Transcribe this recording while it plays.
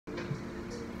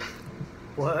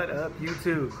What up,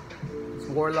 YouTube? It's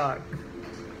Warlock,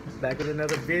 back with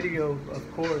another video, of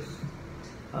course.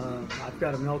 I've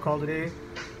got a mail call today.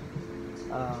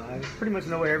 I pretty much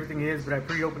know where everything is, but I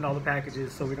pre-opened all the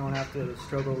packages so we don't have to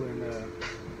struggle and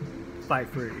fight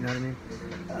for it, you know what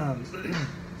I mean?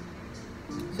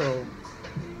 So,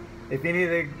 if any of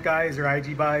the guys are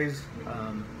IG buys,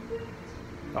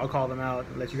 I'll call them out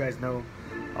and let you guys know.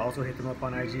 I'll also hit them up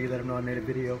on IG, let them know I made a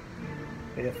video.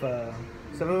 If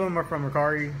some of them are from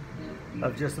Mercari,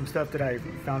 of just some stuff that I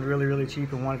found really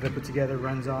cheap and wanted to put together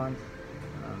runs on.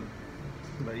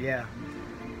 But yeah,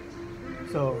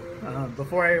 so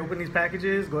before I open these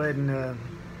packages, go ahead and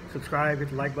subscribe, hit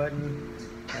the like button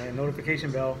and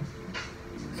notification bell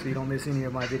so you don't miss any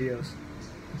of my videos.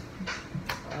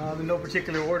 In no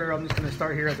particular order, I'm just going to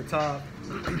start here at the top.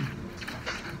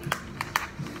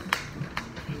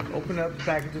 Open up the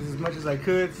packages as much as I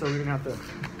could so we didn't have to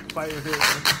fight with it.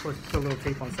 Of course, there's still a little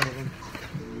tape on some of them.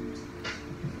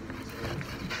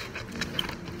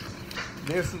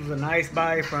 This was a nice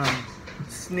buy from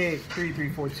Snikt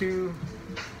 3342,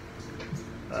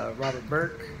 Robert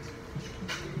Burke.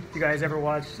 If you guys ever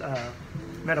watched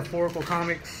Metaphorical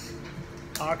Comics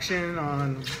auction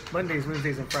on Mondays,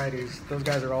 Wednesdays, and Fridays, those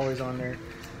guys are always on there.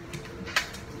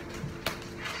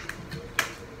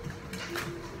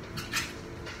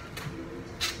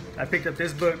 I picked up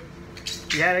this book.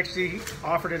 He had actually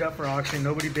offered it up for auction.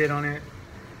 Nobody bid on it,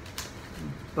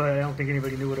 but I don't think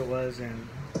anybody knew what it was, and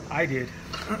I did.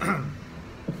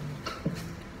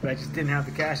 But I just didn't have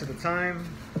the cash at the time.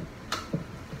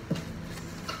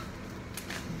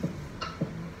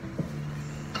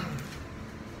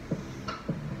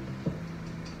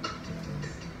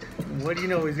 What do you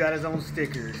know? He's got his own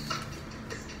stickers.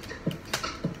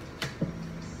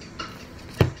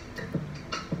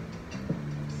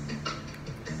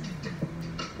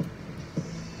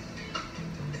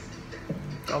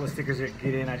 All the stickers that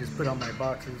get in, I just put on my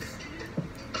boxes.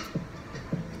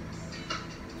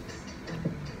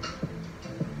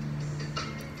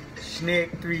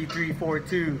 Snikt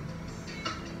 3342.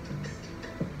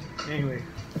 Anyway,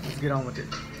 let's get on with it.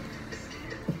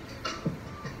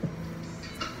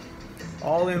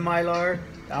 All in Mylar,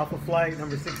 Alpha Flight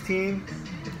number 16.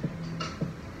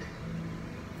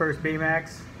 First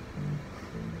Baymax.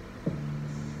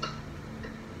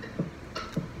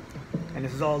 And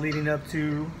this is all leading up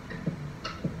to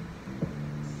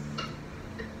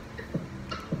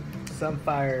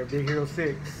Sunfire, Big Hero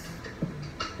 6.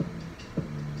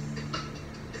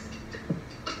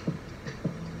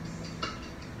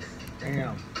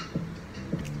 Damn.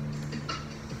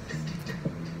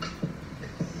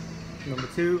 Number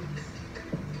 2.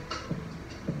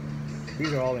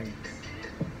 These are all in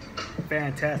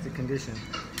fantastic condition.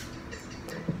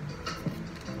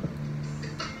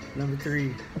 Number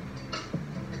 3.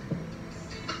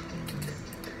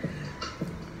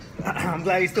 I'm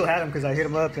glad he still had them because I hit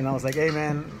him up and I was like, hey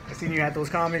man, I seen you had those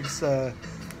comics. You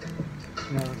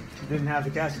know, didn't have the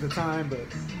cash at the time, but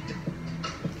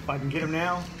if I can get them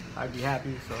now, I'd be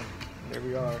happy. So there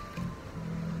we are.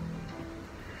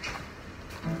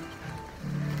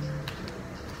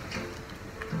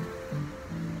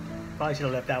 Probably should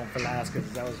have left that one for last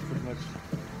because that was pretty much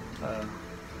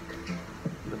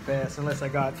the best, unless I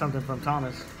got something from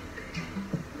Thomas.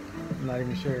 I'm not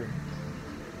even sure.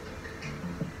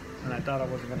 And I thought I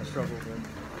wasn't going to struggle,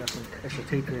 but got some extra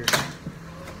tape here. I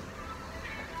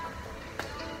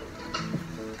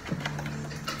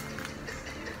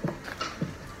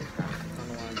don't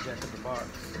know why I jacked up the box.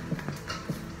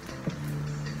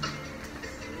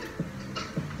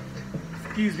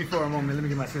 Excuse me for a moment, let me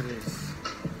get my scissors.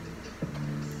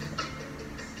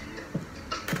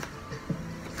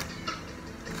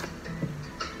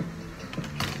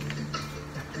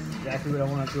 Exactly what I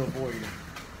wanted to avoid.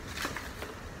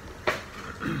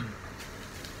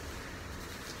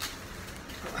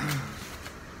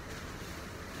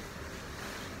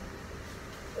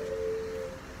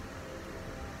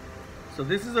 So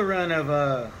this is a run of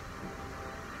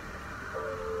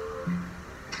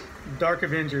Dark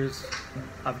Avengers.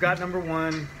 I've got number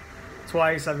 1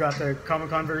 twice. I've got the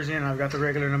Comic-Con version and I've got the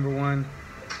regular number 1,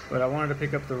 but I wanted to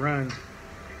pick up the run.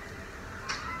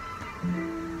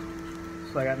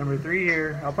 So I got number 3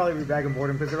 here. I'll probably be back and board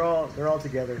them because they're all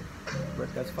together,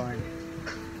 but that's fine.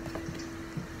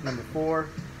 Number 4.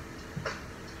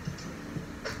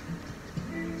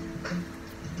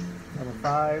 Number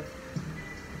 5.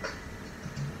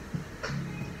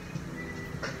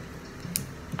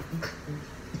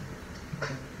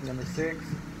 Number 6.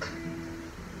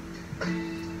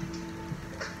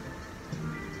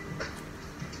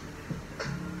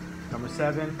 Number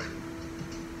 7.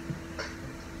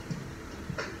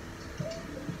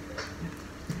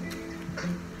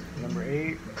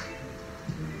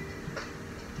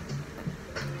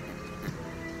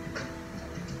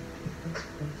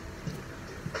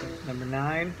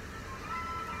 9.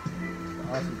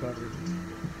 Awesome cover.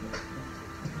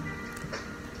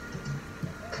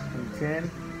 Number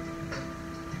 10.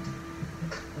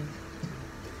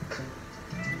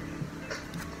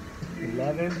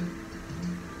 11.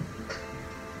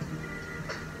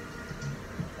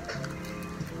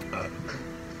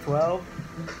 12.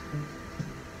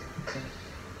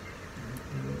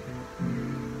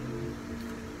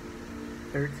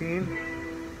 13.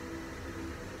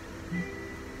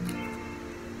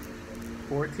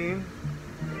 14.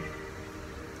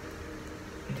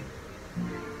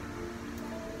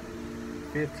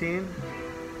 15.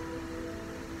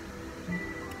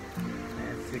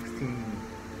 And 16.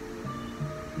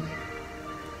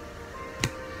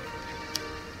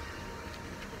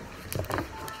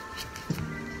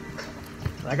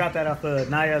 I got that off the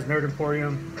Naya's Nerd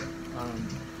Emporium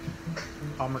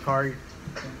on Mercari.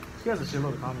 She has a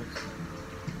shitload of comics.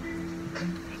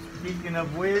 Speaking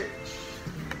of which,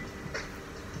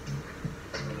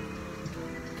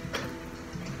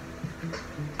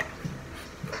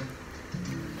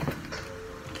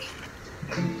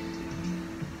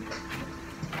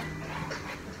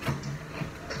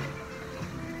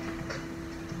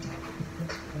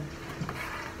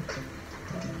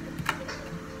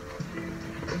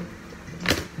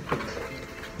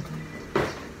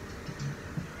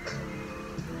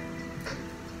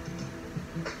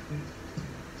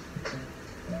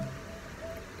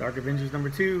 Dark Avengers number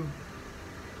 2.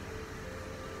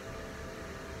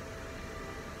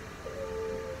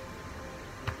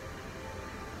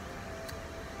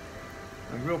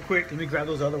 And real quick, let me grab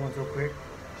those other ones real quick.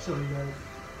 Show you guys.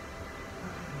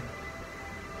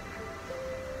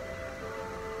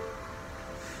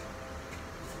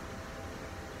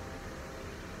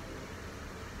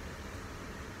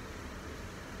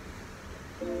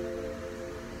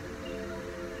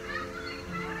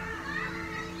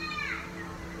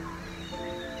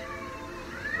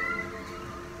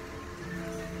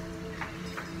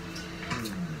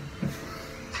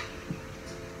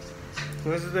 So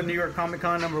this is the New York Comic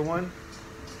Con number 1.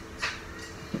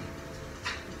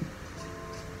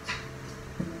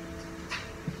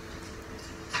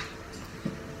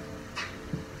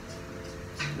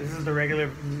 This is the regular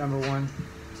number 1.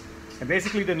 And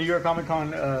basically the New York Comic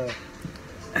Con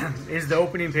is the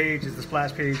opening page, is the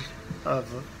splash page of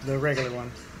the regular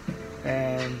one.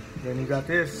 And then you got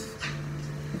this,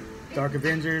 Dark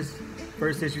Avengers,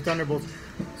 first issue Thunderbolts.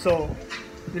 So,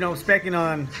 you know, specking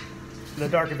on the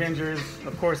Dark Avengers,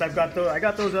 of course, I got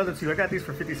those other two. I got these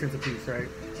for 50 cents a piece, right?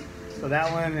 So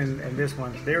that one and this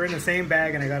one, they were in the same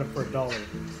bag, and I got them for $1,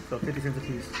 so 50 cents a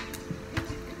piece.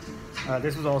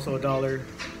 This was also $1.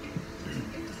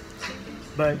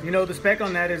 But you know, the spec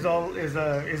on that is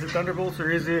it Thunderbolts or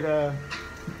is it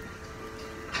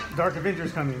Dark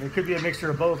Avengers coming? It could be a mixture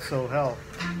of both. So hell,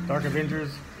 Dark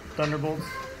Avengers, Thunderbolts,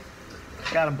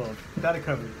 got them both. Got it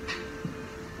covered.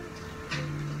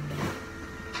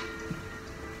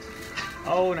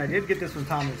 Oh, and I did get this from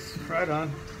Thomas. Right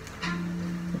on.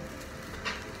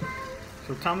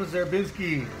 So Thomas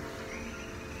Zarobinski,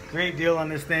 great deal on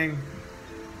this thing.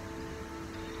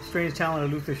 Strange Talent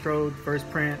of Luther Strode, first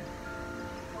print.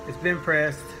 It's been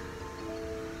pressed.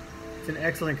 It's in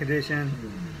excellent condition.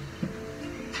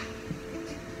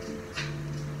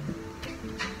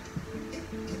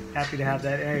 Happy to have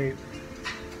that. Hey,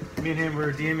 me and him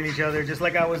were DMing each other, just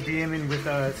like I was DMing with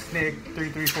Snikt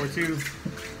 3342.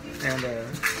 And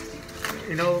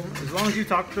you know, as long as you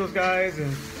talk to those guys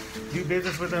and do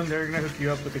business with them, they're gonna hook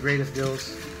you up with the greatest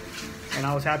deals. And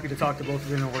I was happy to talk to both of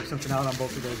them and work something out on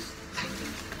both of those.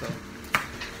 So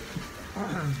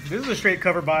this is a straight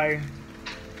cover buy.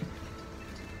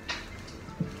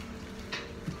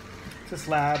 It's a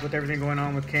slab with everything going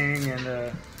on with Kang,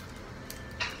 and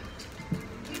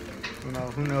you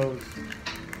know, who knows.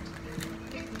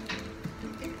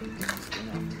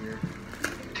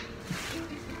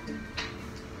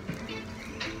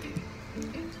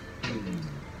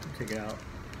 Check it out.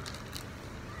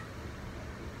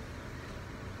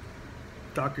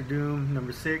 Doctor Doom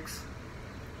number 6,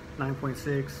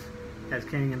 9.6, has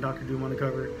Kang and Doctor Doom on the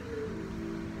cover.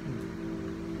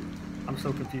 I'm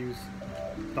so confused.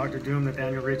 Doctor Doom,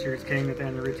 Nathaniel Richards, Kang,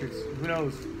 Nathaniel Richards. Who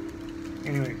knows?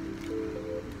 Anyway,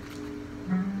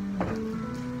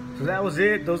 so that was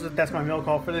it. That's my mail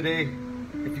call for the day.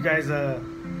 If you guys you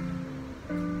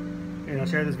know,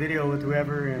 share this video with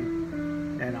whoever, and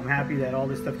I'm happy that all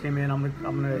this stuff came in. I'm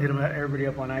gonna hit everybody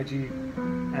up on IG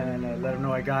and let them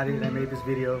know I got it and I made this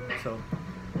video. So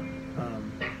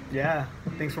yeah,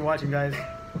 thanks for watching, guys.